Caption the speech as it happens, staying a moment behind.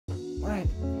right.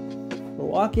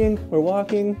 We're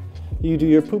walking. You do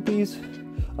your poopies.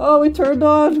 Oh, it turned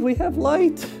on. We have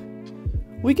light.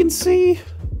 We can see.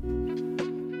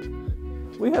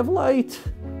 We have light.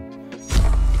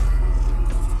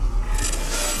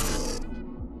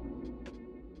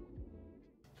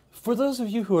 For those of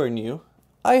you who are new,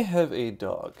 I have a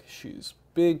dog. She's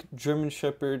big German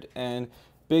Shepherd, and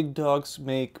big dogs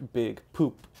make big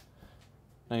poop.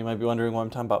 Now you might be wondering why I'm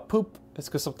talking about poop. It's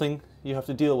because something you have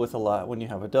to deal with a lot when you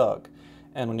have a dog.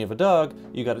 And when you have a dog,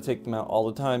 you got to take them out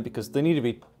all the time because they need to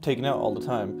be taken out all the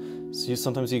time. So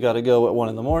sometimes you got to go at 1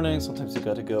 in the morning, sometimes you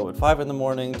got to go at 5 in the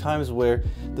morning, times where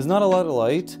there's not a lot of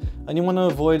light and you want to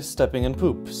avoid stepping in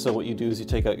poop. So what you do is you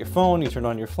take out your phone, you turn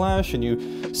on your flash, and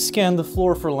you scan the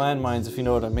floor for landmines, if you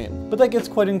know what I mean. But that gets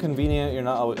quite inconvenient. You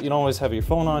don't always have your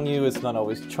phone on you, it's not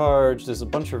always charged. There's a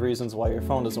bunch of reasons why your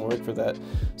phone doesn't work for that.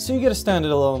 So you get a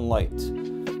standalone light.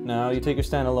 Now you take your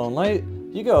standalone light,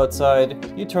 you go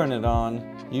outside, you turn it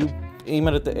on, you aim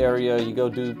it at the area, you go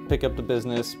pick up the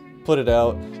business, put it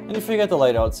out, and you forget the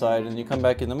light outside, and you come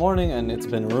back in the morning and it's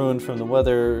been ruined from the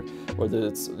weather, or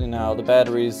it's, the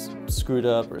battery's screwed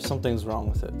up, or something's wrong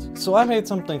with it. So I made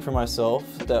something for myself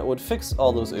that would fix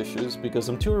all those issues because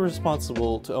I'm too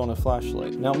irresponsible to own a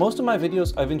flashlight. Now, most of my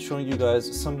videos I've been showing you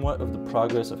guys somewhat of the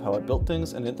progress of how I built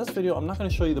things, and in this video I'm not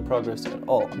going to show you the progress at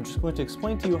all. I'm just going to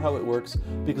explain to you how it works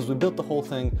because we built the whole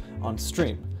thing on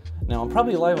stream. Now, I'm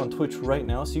probably live on Twitch right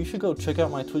now, so you should go check out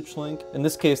my Twitch link. In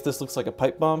this case, this looks like a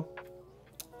pipe bomb.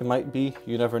 It might be,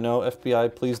 you never know.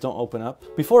 FBI, please don't open up.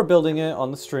 Before building it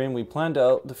on the stream, we planned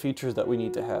out the features that we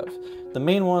need to have. The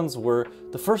main ones were,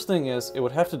 the first thing is, it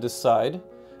would have to decide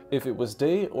if it was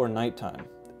day or nighttime.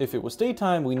 If it was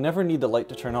daytime, we never need the light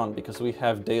to turn on because we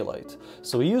have daylight.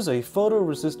 So we use a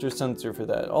photoresistor sensor for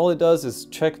that. All it does is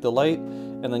check the light,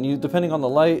 and then depending on the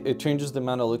light, it changes the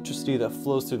amount of electricity that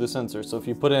flows through the sensor. So if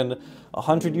you put in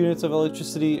 100 units of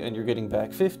electricity and you're getting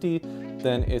back 50,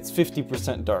 then it's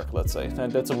 50% dark, let's say.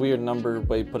 That's a weird number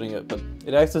way of putting it, but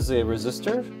it acts as a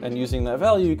resistor, and using that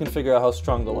value, you can figure out how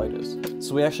strong the light is.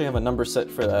 So we actually have a number set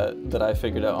for that I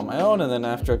figured out on my own, and then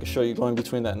after I can show you going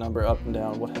between that number up and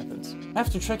down what happens.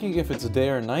 After checking if it's day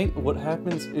or night, what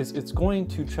happens is it's going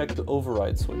to check the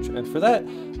override switch, and for that,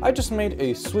 I just made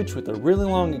a switch with a really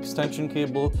long extension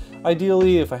cable.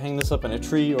 Ideally, if I hang this up in a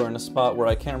tree or in a spot where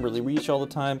I can't really reach all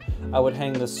the time, I would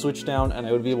hang this switch down and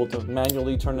I would be able to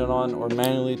manually turn it on or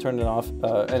manually turn it off,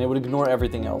 and it would ignore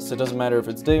everything else. It doesn't matter if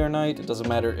it's day or night, it doesn't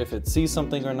matter if it sees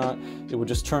something or not, it would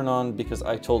just turn on because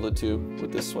I told it to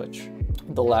with this switch.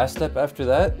 The last step after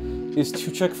that is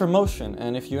to check for motion,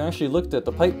 and if you actually looked at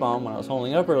the pipe bomb when I was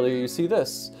holding up earlier, you see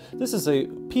this. This is a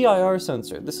PIR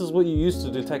sensor. This is what you use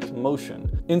to detect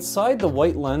motion. Inside the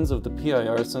white lens of the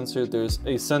PIR sensor, there's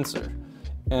a sensor.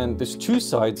 And there's two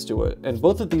sides to it, and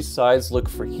both of these sides look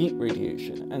for heat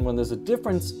radiation. And when there's a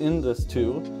difference in this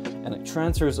two, and it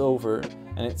transfers over,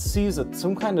 and it sees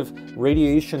some kind of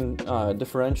radiation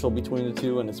differential between the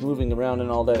two, and it's moving around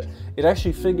and all that, it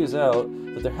actually figures out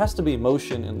that there has to be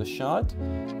motion in the shot,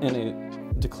 and it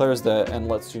declares that and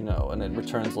lets you know, and it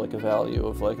returns like a value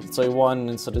of, like, let's say 1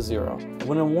 instead of 0.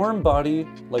 When a warm body,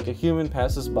 like a human,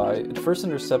 passes by, it first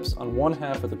intercepts on one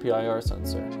half of the PIR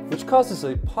sensor, which causes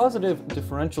a positive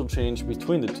differential change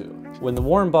between the two. When the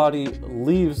warm body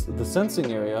leaves the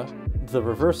sensing area, the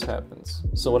reverse happens.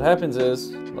 So what happens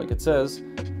is, like it says,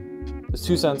 there's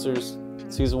two sensors,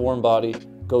 it sees a warm body,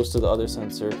 goes to the other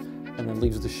sensor, and then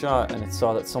leaves the shot, and it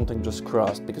saw that something just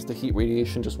crossed because the heat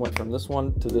radiation just went from this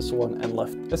one to this one and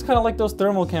left. It's kind of like those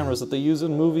thermal cameras that they use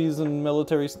in movies and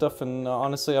military stuff, and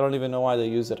honestly, I don't even know why they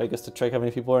use it. I guess to check how many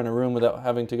people are in a room without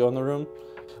having to go in the room.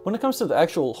 When it comes to the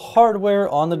actual hardware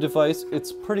on the device,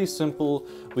 it's pretty simple.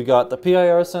 We got the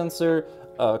PIR sensor,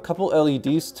 a couple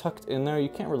LEDs tucked in there. You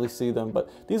can't really see them, but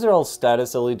these are all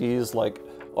status LEDs, like,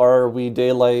 are we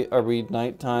daylight? Are we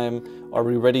nighttime? Are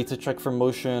we ready to check for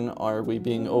motion? Are we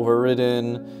being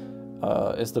overridden?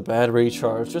 Is the battery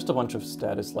charged? Just a bunch of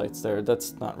status lights there.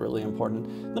 That's not really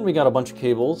important. Then we got a bunch of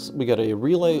cables. We got a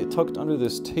relay tucked under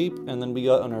this tape, and then we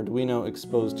got an Arduino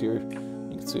exposed here.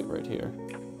 You can see it right here.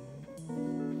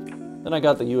 Then I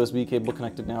got the USB cable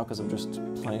connected now because I'm just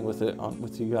playing with it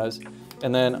with you guys.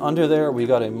 And then under there, we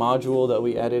got a module that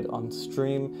we added on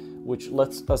stream, which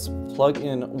lets us plug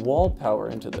in wall power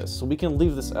into this. So we can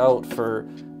leave this out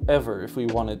forever if we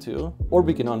wanted to, or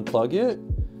we can unplug it,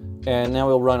 and now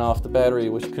it'll run off the battery,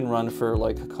 which can run for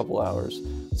like a couple hours.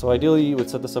 So ideally, you would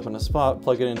set this up in a spot,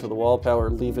 plug it into the wall power,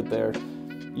 leave it there,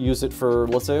 use it for,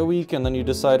 let's say, a week, and then you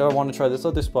decide, oh, I want to try this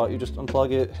other spot. You just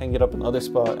unplug it, hang it up in the other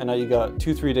spot, and now you got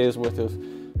 2-3 days worth of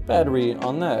battery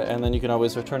on that, and then you can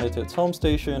always return it to its home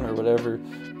station or whatever,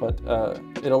 but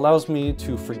it allows me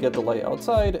to forget the light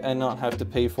outside and not have to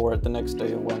pay for it the next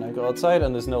day when I go outside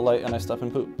and there's no light and I stop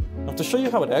and poop. Now, to show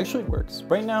you how it actually works,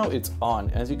 right now it's on.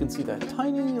 As you can see, that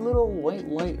tiny little white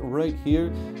light right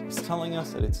here is telling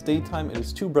us that it's daytime. It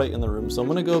is too bright in the room, so I'm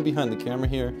going to go behind the camera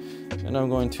here and I'm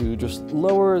going to just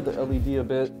lower the LED a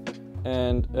bit.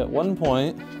 And at one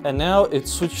point, and now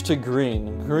it's switched to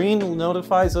green. Green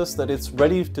notifies us that it's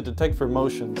ready to detect for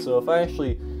motion. So if I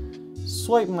actually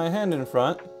swipe my hand in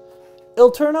front,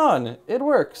 it'll turn on. It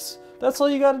works. That's all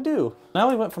you gotta do. Now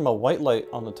we went from a white light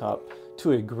on the top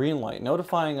to a green light,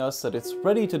 notifying us that it's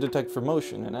ready to detect for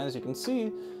motion. And as you can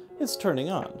see, it's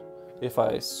turning on. If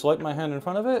I swipe my hand in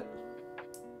front of it,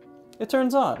 it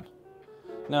turns on.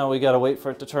 Now we gotta wait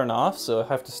for it to turn off, so I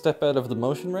have to step out of the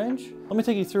motion range. Let me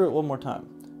take you through it one more time.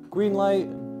 Green light,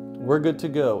 we're good to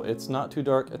go. It's not too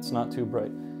dark, it's not too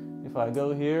bright. If I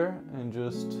go here and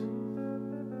just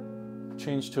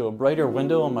change to a brighter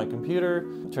window on my computer,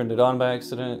 turned it on by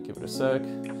accident, give it a sec.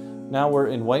 Now we're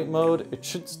in white mode. It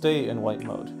should stay in white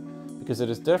mode because it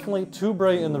is definitely too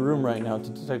bright in the room right now to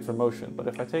detect for motion. But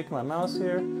if I take my mouse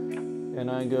here and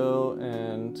I go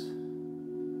and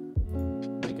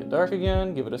dark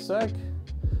again, give it a sec,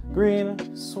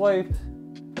 green, swipe,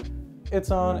 it's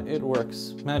on, it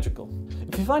works, magical.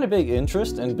 If you find a big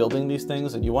interest in building these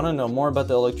things and you want to know more about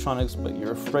the electronics, but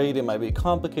you're afraid it might be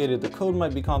complicated, the code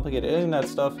might be complicated, any of that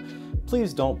stuff,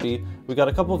 please don't be. We got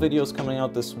a couple videos coming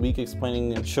out this week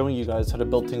explaining and showing you guys how to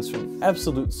build things from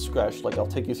absolute scratch. Like I'll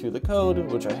take you through the code,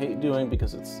 which I hate doing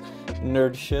because it's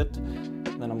nerd shit.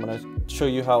 Then I'm gonna show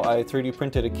you how I 3D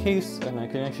printed a case, and I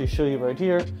can actually show you right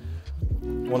here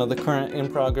one of the current in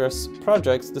progress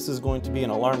projects. This is going to be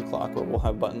an alarm clock where we'll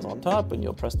have buttons on top and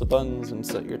you'll press the buttons and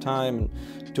set your time and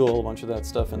do a whole bunch of that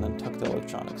stuff and then tuck the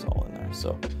electronics all in there.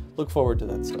 So look forward to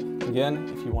that stuff. Again,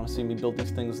 if you want to see me build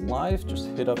these things live, just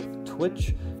hit up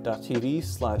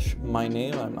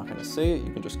twitch.tv/myname. I'm not going to say it.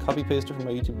 You can just copy paste it from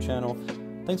my YouTube channel.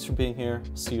 Thanks for being here.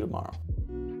 See you tomorrow.